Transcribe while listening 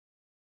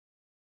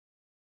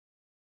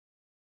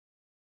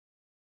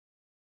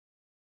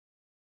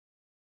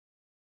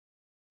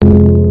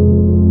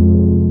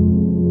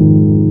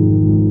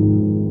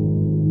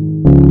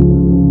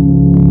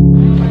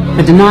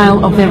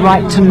denial of their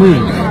right to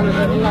move,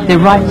 their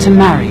right to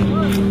marry,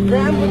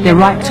 their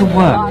right to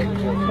work,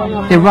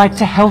 their right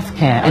to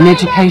healthcare and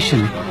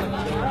education,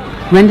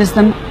 renders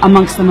them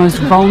amongst the most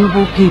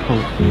vulnerable people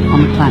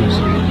on the planet.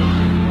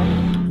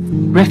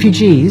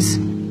 Refugees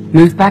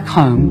move back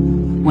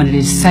home when it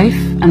is safe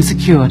and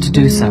secure to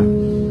do so.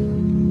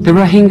 The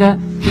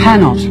Rohingya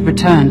cannot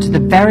return to the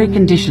very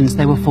conditions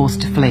they were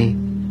forced to flee.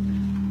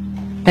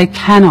 They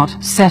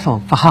cannot settle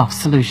for half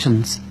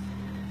solutions.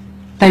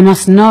 They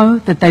must know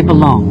that they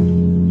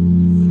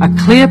belong. A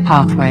clear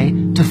pathway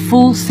to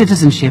full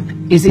citizenship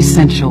is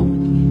essential.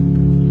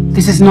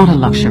 This is not a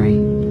luxury.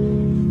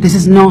 This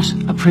is not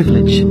a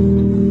privilege.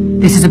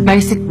 This is a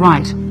basic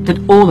right that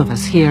all of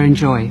us here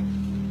enjoy.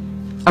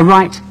 A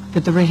right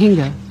that the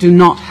Rohingya do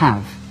not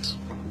have.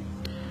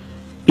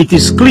 It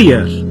is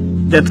clear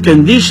that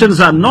conditions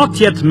are not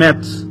yet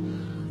met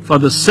for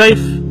the safe,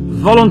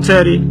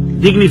 voluntary,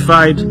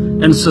 dignified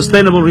and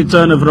sustainable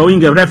return of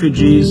Rohingya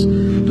refugees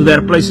to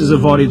their places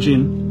of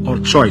origin or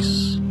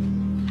choice.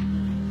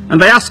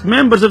 And I ask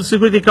members of the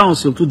Security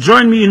Council to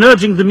join me in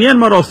urging the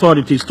Myanmar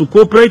authorities to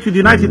cooperate with the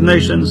United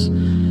Nations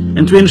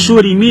and to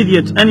ensure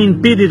immediate,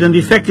 unimpeded and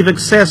effective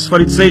access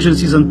for its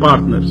agencies and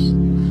partners.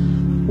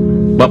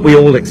 But we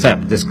all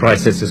accept this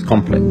crisis is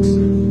complex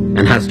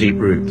and has deep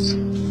roots.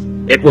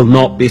 It will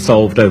not be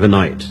solved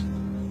overnight.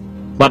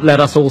 But let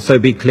us also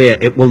be clear,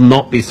 it will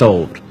not be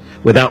solved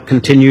without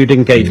continued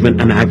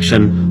engagement and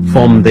action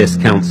from this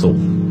Council.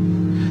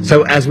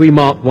 So as we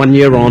mark 1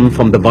 year on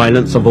from the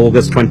violence of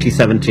August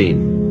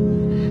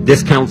 2017,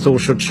 this Council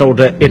should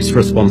shoulder its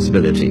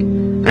responsibility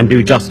and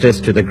do justice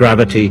to the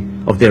gravity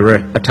of the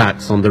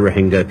attacks on the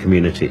Rohingya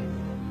community.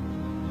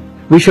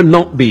 We should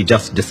not be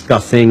just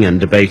discussing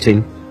and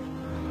debating.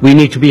 We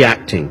need to be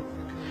acting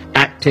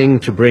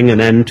to bring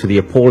an end to the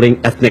appalling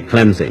ethnic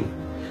cleansing,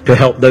 to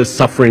help those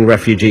suffering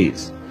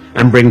refugees,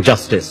 and bring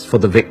justice for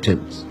the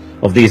victims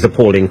of these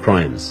appalling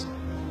crimes.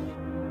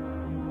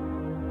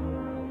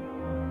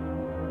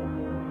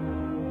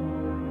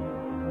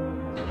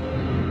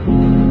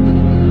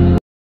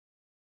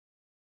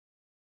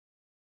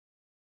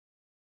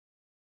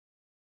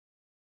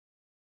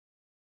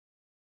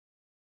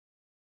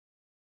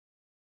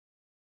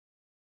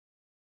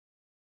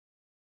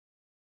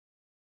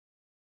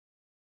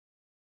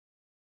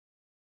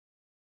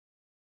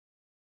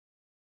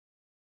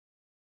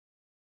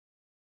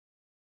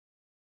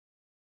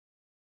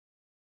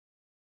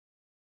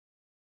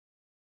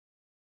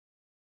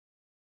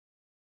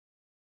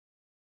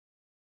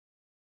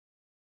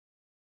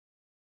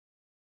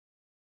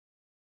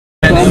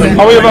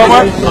 However,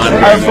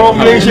 I'm from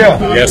Malaysia.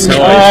 Yes,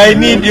 how are you? I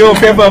need your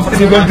favor after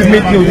you're going to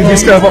meet you to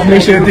discuss about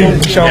Malaysia thing,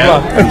 inshallah.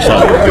 Yeah,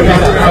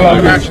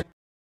 inshallah.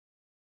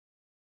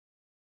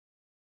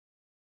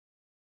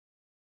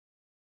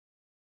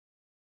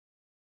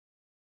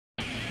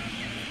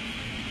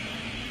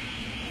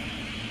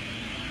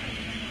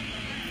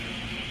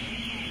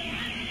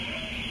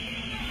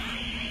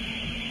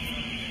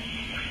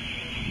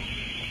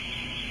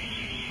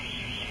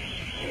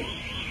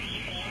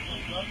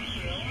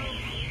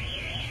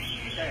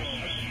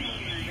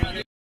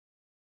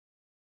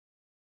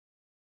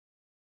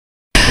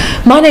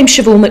 My name's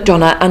Siobhan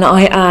McDonough and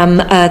I am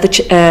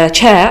the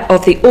chair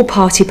of the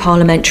all-party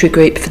parliamentary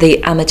group for the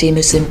Ahmadi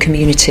Muslim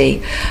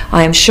community.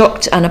 I am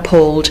shocked and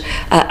appalled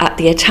at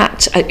the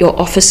attack at your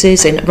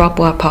offices in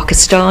Rabwa,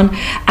 Pakistan,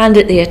 and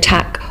at the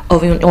attack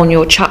on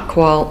your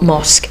Chakwal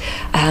mosque.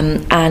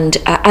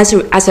 As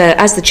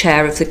the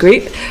chair of the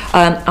group,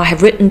 I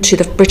have written to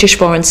the British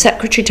Foreign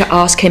Secretary to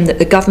ask him that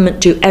the government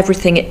do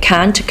everything it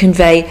can to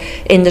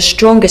convey in the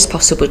strongest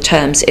possible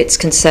terms its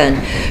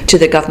concern to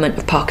the government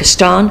of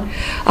Pakistan.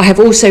 I have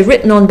also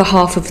written on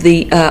behalf of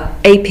the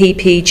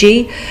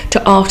APPG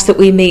to ask that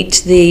we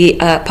meet the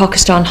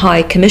Pakistan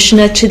High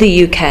Commissioner to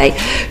the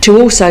UK to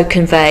also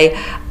convey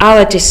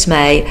our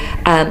dismay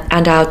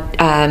and our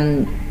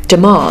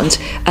demand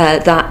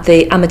that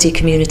the Ahmadi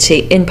community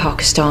in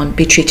Pakistan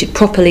be treated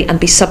properly and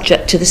be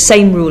subject to the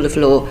same rule of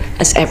law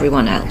as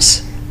everyone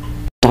else.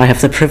 I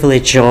have the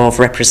privilege of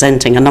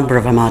representing a number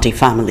of Ahmadi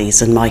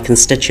families in my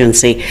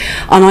constituency,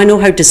 and I know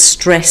how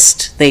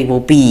distressed they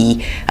will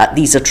be at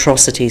these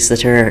atrocities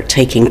that are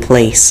taking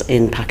place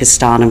in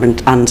Pakistan,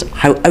 and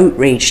how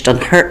outraged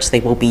and hurt they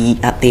will be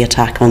at the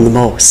attack on the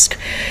mosque.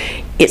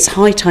 It's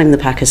high time the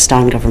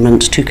Pakistan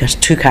government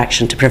took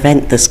action to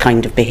prevent this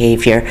kind of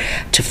behaviour,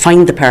 to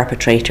find the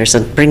perpetrators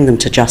and bring them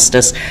to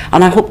justice,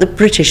 and I hope the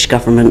British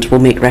government will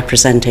make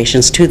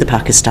representations to the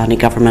Pakistani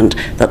government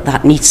that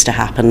that needs to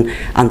happen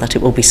and that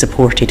it will be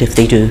supported if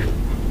they do.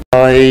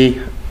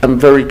 I am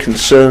very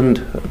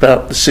concerned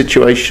about the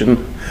situation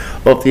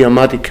of the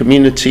Ahmadi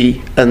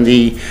community and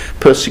the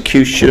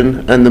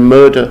persecution and the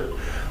murder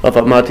of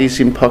Ahmadis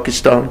in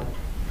Pakistan.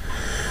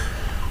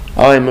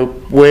 I am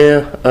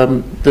aware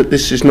that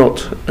this is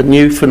not a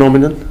new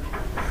phenomenon,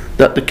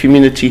 that the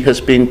community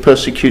has been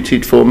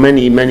persecuted for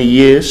many, many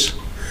years,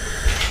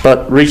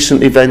 but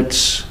recent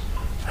events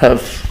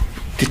have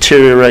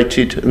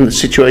deteriorated and the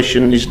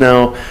situation is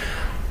now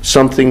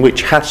something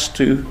which has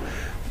to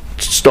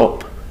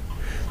stop.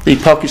 the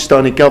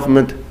Pakistani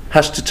government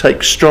has to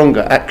take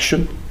stronger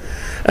action,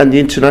 and the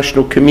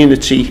international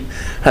community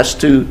has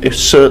to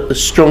exert the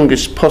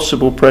strongest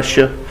possible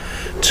pressure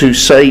to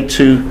say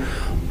to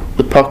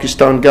the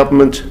Pakistan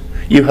government,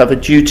 you have a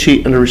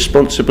duty and a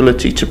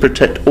responsibility to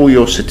protect all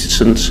your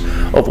citizens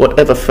of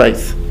whatever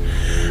faith.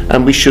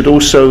 And we should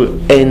also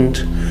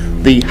end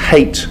the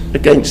hate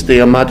against the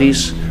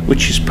Ahmadis,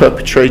 which is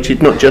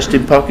perpetrated not just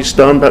in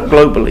Pakistan but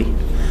globally.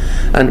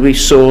 And we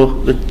saw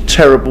the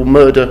terrible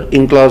murder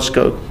in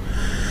Glasgow,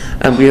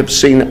 and we have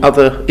seen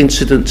other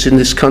incidents in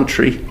this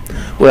country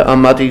where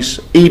Ahmadis,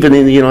 even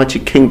in the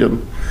United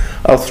Kingdom,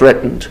 are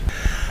threatened.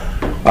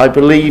 I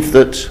believe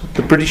that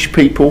the British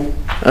people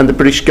and the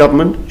British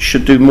government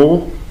should do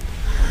more,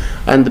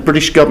 and the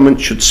British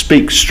government should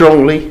speak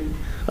strongly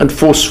and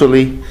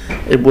forcefully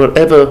in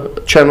whatever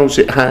channels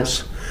it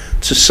has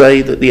to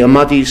say that the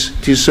Ahmadis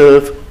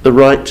deserve the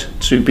right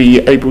to be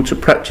able to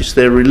practice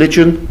their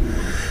religion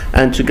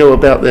and to go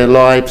about their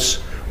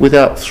lives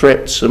without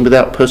threats and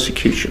without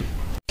persecution.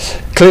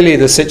 Clearly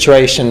the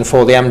situation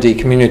for the Ahmadi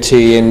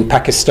community in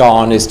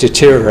Pakistan is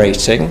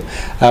deteriorating.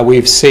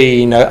 We've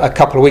seen a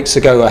couple of weeks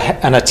ago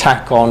an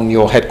attack on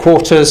your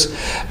headquarters,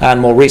 and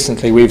more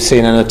recently we've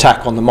seen an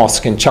attack on the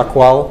mosque in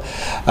Chakwal.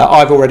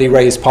 I've already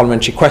raised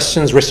parliamentary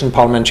questions, written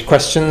parliamentary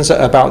questions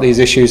about these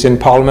issues in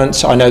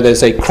Parliament. I know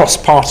there's a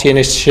cross-party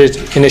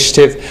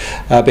initiative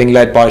being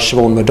led by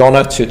Siobhan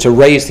Madonna to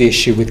raise the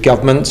issue with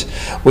government.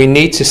 We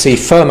need to see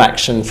firm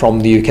action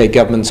from the UK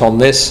government on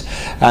this,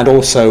 and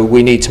also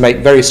we need to make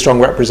very strong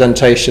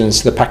representations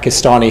to the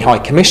Pakistani High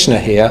Commissioner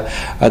here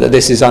that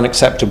this is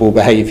unacceptable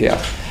behaviour.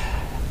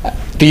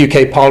 The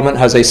UK Parliament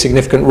has a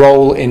significant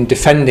role in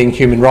defending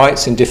human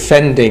rights, in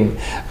defending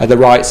the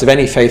rights of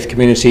any faith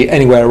community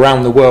anywhere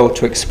around the world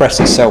to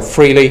express itself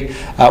freely.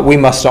 We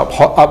must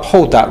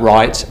uphold that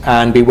right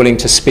and be willing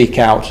to speak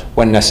out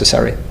when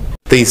necessary.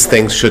 These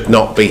things should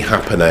not be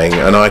happening,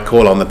 and I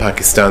call on the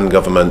Pakistan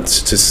government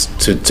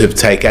to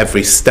take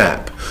every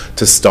step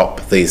to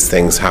stop these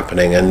things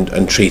happening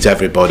and treat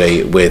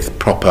everybody with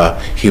proper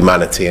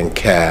humanity and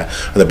care.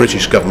 And the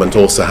British government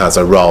also has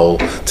a role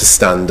to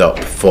stand up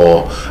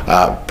for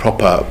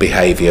proper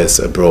behaviours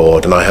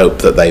abroad, and I hope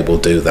that they will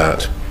do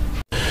that.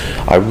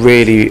 I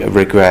really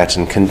regret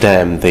and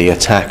condemn the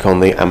attack on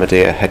the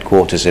Ahmadiyya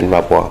headquarters in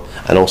Rabwa,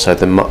 and also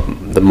the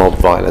mob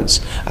violence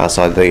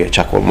outside the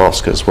Chakwal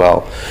Mosque as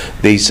well.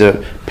 These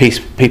are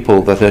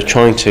people that are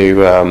trying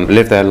to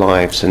live their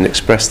lives and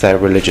express their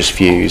religious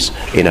views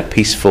in a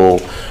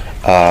peaceful,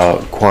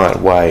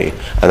 quiet way,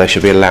 and they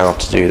should be allowed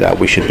to do that.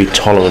 We should be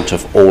tolerant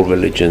of all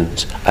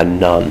religions and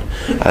none,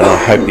 and I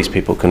hope these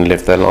people can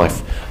live their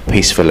life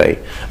peacefully.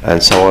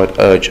 And so I'd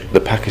urge the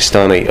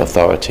Pakistani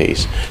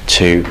authorities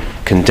to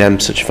condemn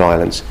such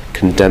violence,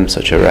 condemn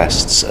such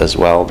arrests as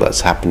well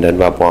that's happened in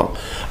Rabwa,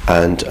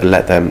 and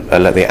let the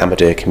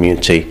Ahmadiyya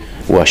community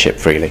worship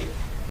freely.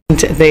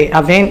 The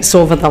events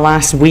over the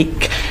last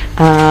week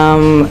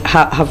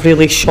have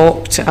really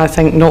shocked, I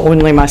think, not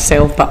only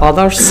myself but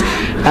others.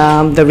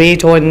 The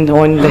raid on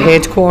the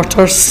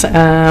headquarters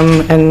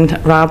in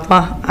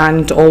Rabwa,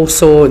 and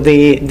also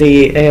the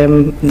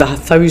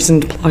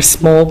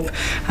 1,000+ mob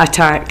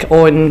attack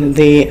on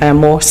the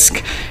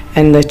mosque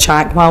in the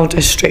Chakwal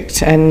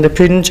district in the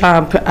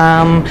Punjab.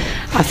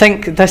 I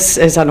think this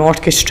is an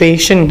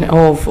orchestration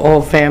of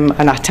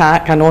an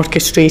attack, an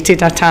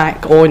orchestrated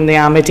attack on the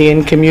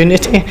Ahmadiyyan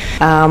community.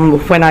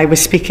 When I was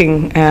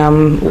speaking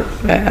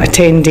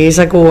 10 days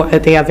ago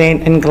at the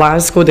event in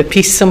Glasgow, the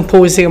Peace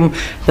Symposium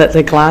that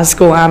the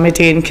Glasgow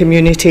Ahmadiyyan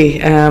community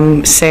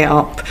set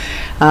up,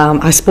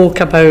 I spoke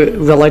about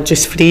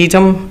religious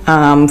freedom,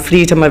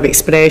 freedom of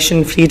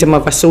expression, freedom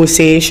of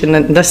association,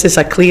 and this is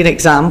a clear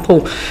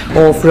example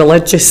of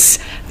religious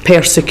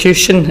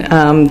persecution.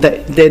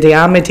 That the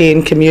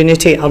Ahmadiyyan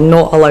community are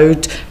not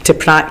allowed to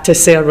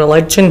practice their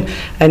religion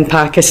in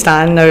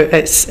Pakistan. Now,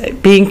 it's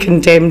being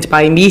condemned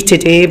by me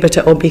today, but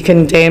it will be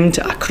condemned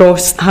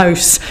across the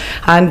House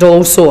and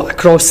also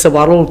across the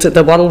world.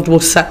 The world will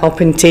sit up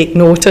and take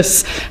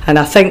notice, and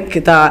I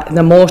think that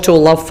the motto,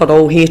 love for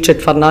all,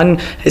 hatred for none,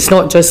 it's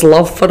not just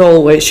love for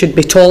all, it should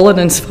be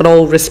tolerance for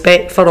all,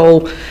 respect for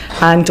all,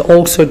 and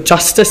also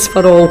justice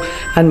for all.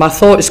 And my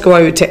thoughts go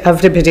out to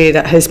everybody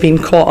that has been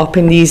caught up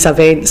in these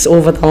events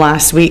over the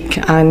last week,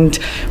 and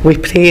we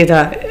pray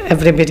that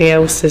everybody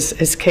else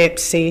is kept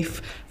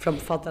safe from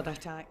further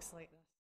attacks.